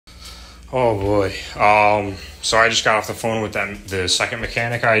Oh boy. So I just got off the phone with the second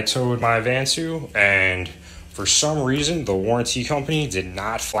mechanic I towed my van to, and for some reason the warranty company did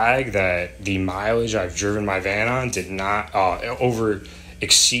not flag that the mileage I've driven my van on did not over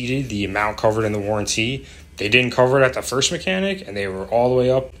exceeded the amount covered in the warranty. They didn't cover it at the first mechanic, and they were all the way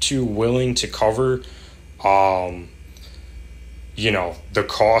up to willing to cover the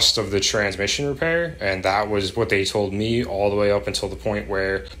cost of the transmission repair, and that was what they told me all the way up until the point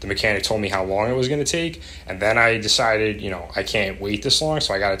where the mechanic told me how long it was going to take. And then I decided, I can't wait this long,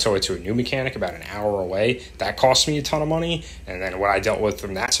 so I got to tow it to a new mechanic about an hour away. That cost me a ton of money, and then what I dealt with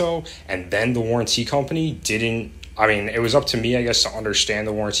from that tow, and then the warranty company didn't. I mean, it was up to me, I guess, to understand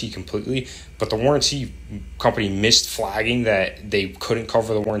the warranty completely, but the warranty company missed flagging that they couldn't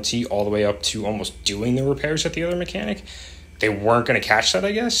cover the warranty all the way up to almost doing the repairs at the other mechanic. They weren't going to catch that,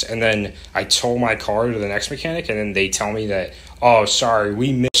 I guess. And then I tow my car to the next mechanic, and then they tell me that, oh, sorry,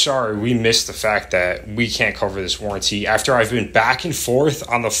 we missed the fact that we can't cover this warranty. After I've been back and forth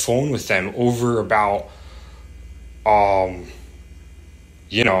on the phone with them over about, I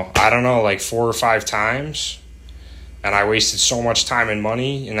don't know, like 4 or 5 times. And I wasted so much time and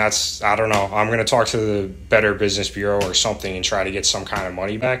money, and that's, I don't know. I'm going to talk to the Better Business Bureau or something and try to get some kind of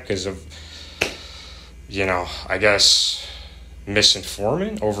money back because of, I guess,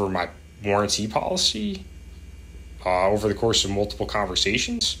 misinformation over my warranty policy over the course of multiple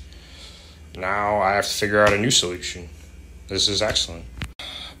conversations. Now I have to figure out a new solution. This is excellent.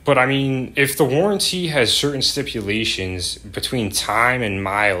 But I mean, if the warranty has certain stipulations between time and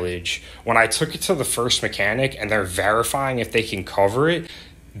mileage, when I took it to the first mechanic and they're verifying if they can cover it,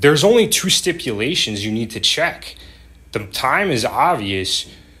 there's only 2 stipulations you need to check. The time is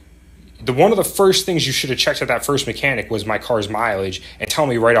obvious. One of the first things you should have checked at that first mechanic was my car's mileage and tell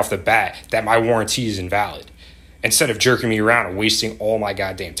me right off the bat that my warranty is invalid instead of jerking me around and wasting all my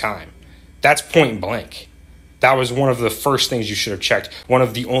goddamn time. That's point blank. That was one of the first things you should have checked. One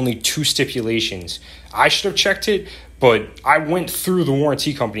of the only 2 stipulations. I should have checked it, but I went through the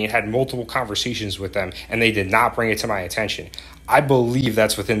warranty company and had multiple conversations with them, and they did not bring it to my attention. I believe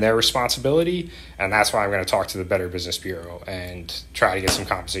that's within their responsibility, and that's why I'm going to talk to the Better Business Bureau and try to get some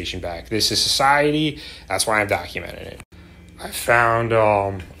compensation back. This is society. That's why I'm documenting it. I found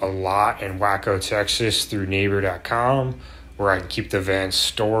a lot in Waco, Texas through neighbor.com where I can keep the van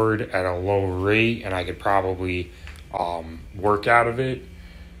stored at a low rate, and I could probably work out of it.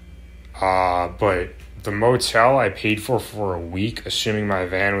 But the motel I paid for a week, assuming my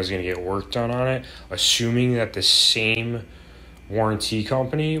van was going to get work done on it, assuming that the same warranty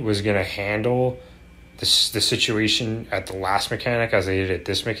company was going to handle the situation at the last mechanic as they did at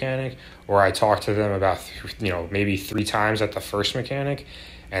this mechanic, where I talked to them about maybe 3 times at the first mechanic,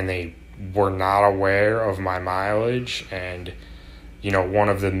 and they were not aware of my mileage and one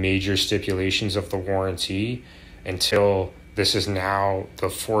of the major stipulations of the warranty until this is now the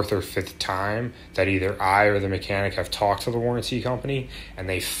 4th or 5th time that either I or the mechanic have talked to the warranty company, and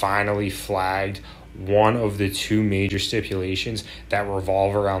they finally flagged one of the 2 major stipulations that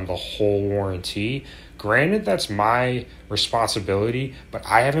revolve around the whole warranty. Granted, that's my responsibility, but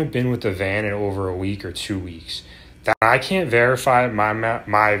I haven't been with the van in over a week or 2 weeks. That I can't verify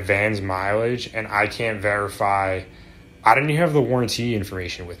my van's mileage, and I can't verify. I didn't even have the warranty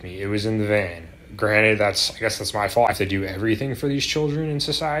information with me. It was in the van. Granted, I guess that's my fault. I have to do everything for these children in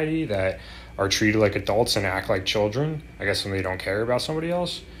society that are treated like adults and act like children, I guess, when they don't care about somebody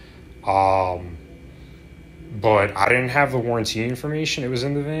else. But I didn't have the warranty information. It was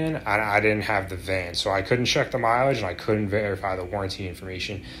in the van, and I didn't have the van. So I couldn't check the mileage, and I couldn't verify the warranty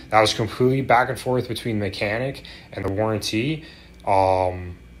information. That was completely back and forth between the mechanic and the warranty.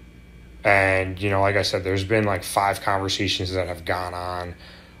 And, like I said, there's been like 5 conversations that have gone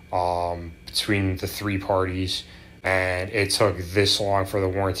on between the 3 parties. And it took this long for the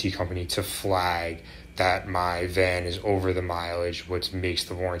warranty company to flag that my van is over the mileage, which makes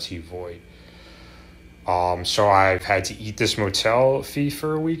the warranty void. So I've had to eat this motel fee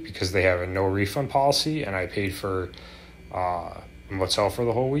for a week because they have a no refund policy, and I paid for a motel for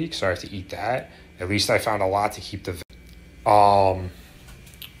the whole week, so I have to eat that. At least I found a lot to keep the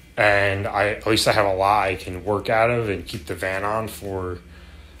and at least I have a lot I can work out of and keep the van on for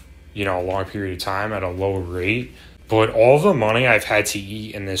a long period of time at a low rate. But all the money I've had to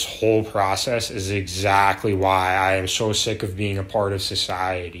eat in this whole process is exactly why I am so sick of being a part of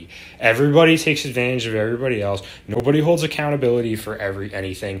society. Everybody takes advantage of everybody else. Nobody holds accountability for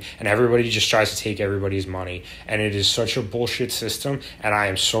anything, and everybody just tries to take everybody's money. And it is such a bullshit system, and I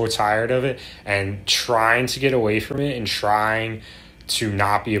am so tired of it, and trying to get away from it and trying to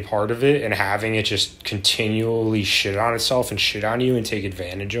not be a part of it and having it just continually shit on itself and shit on you and take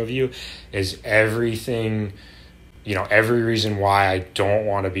advantage of you is everything, every reason why I don't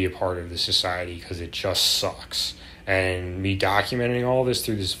want to be a part of this society, because it just sucks. And me documenting all this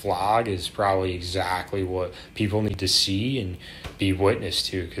through this vlog is probably exactly what people need to see and be witness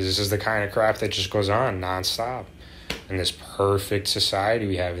to, because this is the kind of crap that just goes on nonstop in this perfect society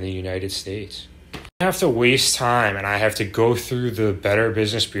we have in the United States. I have to waste time, and I have to go through the Better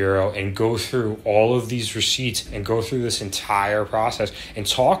Business Bureau and go through all of these receipts and go through this entire process and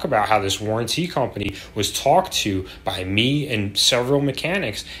talk about how this warranty company was talked to by me and several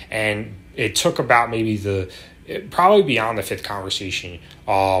mechanics. And it took about probably beyond the fifth conversation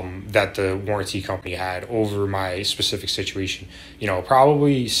that the warranty company had over my specific situation.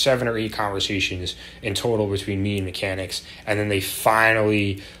 Probably 7 or 8 conversations in total between me and mechanics. And then they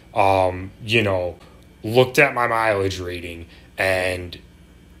finally, looked at my mileage rating and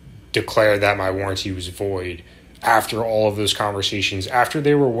declared that my warranty was void after all of those conversations, after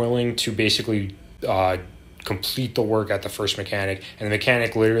they were willing to basically complete the work at the first mechanic. And the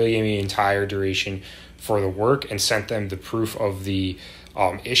mechanic literally gave me the entire duration for the work and sent them the proof of the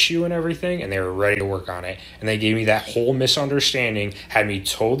issue and everything, and they were ready to work on it. And they gave me that whole misunderstanding, had me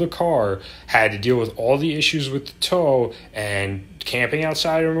tow the car, had to deal with all the issues with the tow and camping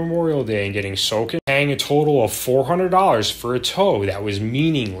outside on Memorial Day and getting soaking, paying a total of $400 for a tow that was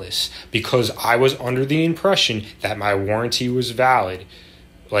meaningless because I was under the impression that my warranty was valid.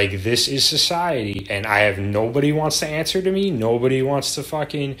 Like, this is society, and nobody wants to answer to me. Nobody wants to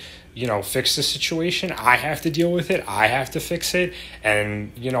fucking, fix the situation. I have to deal with it. I have to fix it.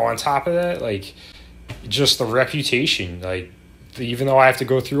 And, on top of that, like, just the reputation, like, even though I have to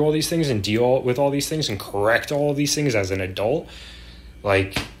go through all these things and deal with all these things and correct all of these things as an adult,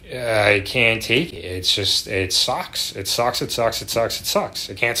 like, I can't take it. It's just, it sucks. It sucks. It sucks. It sucks. It sucks.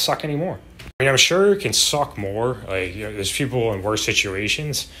 It can't suck anymore. I mean, I'm sure it can suck more. Like, there's people in worse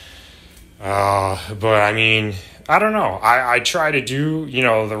situations. But I mean, I don't know. I try to do,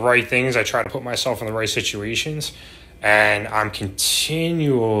 the right things. I try to put myself in the right situations. And I'm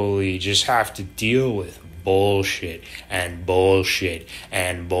continually just have to deal with bullshit and bullshit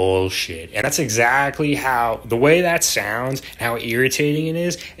and bullshit. And that's exactly how, the way that sounds and how irritating it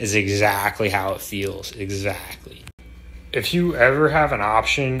is exactly how it feels. Exactly. If you ever have an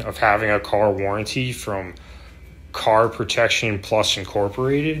option of having a car warranty from Car Protection Plus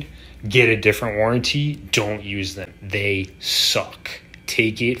Incorporated, get a different warranty. Don't use them. They suck.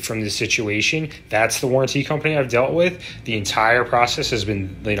 Take it from the situation. That's the warranty company I've dealt with. The entire process has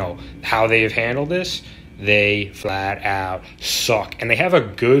been, how they have handled this. They flat out suck. And they have a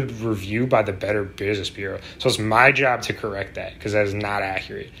good review by the Better Business Bureau. So it's my job to correct that, because that is not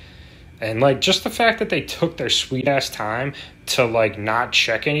accurate. And, just the fact that they took their sweet-ass time to, not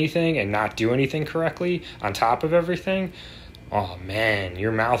check anything and not do anything correctly on top of everything, oh, man,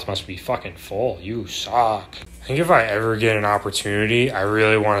 your mouth must be fucking full. You suck. I think if I ever get an opportunity, I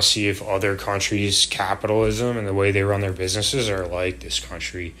really want to see if other countries' capitalism and the way they run their businesses are like this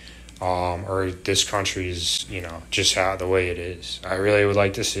country, or this country's, just the way it is. I really would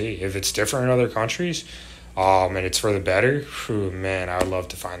like to see. If it's different in other countries, and it's for the better, man, I would love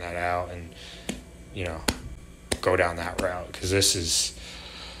to find that out and, go down that route, because this is,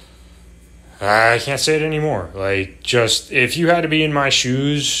 I can't say it anymore. Just, if you had to be in my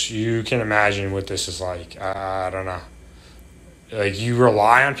shoes, you can imagine what this is like. I don't know. You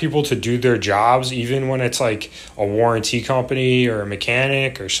rely on people to do their jobs, even when it's a warranty company or a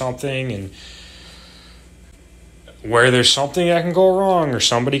mechanic or something, and where there's something that can go wrong, or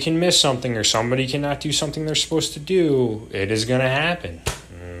somebody can miss something, or somebody cannot do something they're supposed to do, it is going to happen.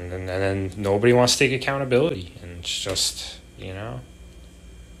 And then nobody wants to take accountability. And it's just, Do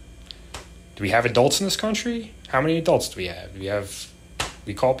we have adults in this country? How many adults do we have?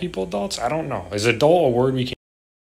 We call people adults? I don't know. Is adult a word we can